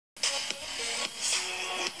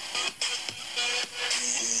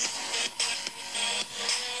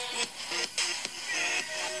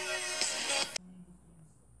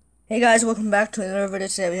Hey guys, welcome back to another video.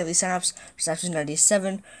 Today we have the Signups for Signups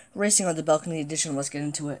 97 racing on the Belcony edition. Let's get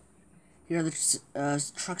into it. Here are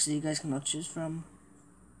the trucks that you guys can now choose from.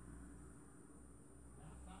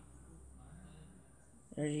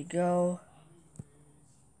 There you go.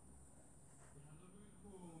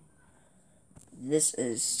 This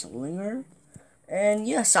is Slinger. And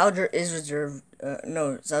yeah, Salger is reserved.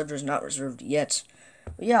 No, Salger is not reserved yet.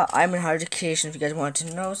 But yeah, I'm in higher education if you guys want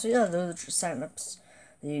to know. So yeah, those are the Signups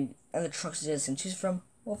and the trucks you guys can choose from.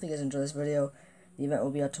 Hopefully you guys enjoy this video. The event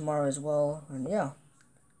will be out tomorrow as well. And yeah,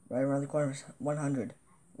 right around the corner, 100.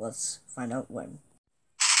 Let's find out when.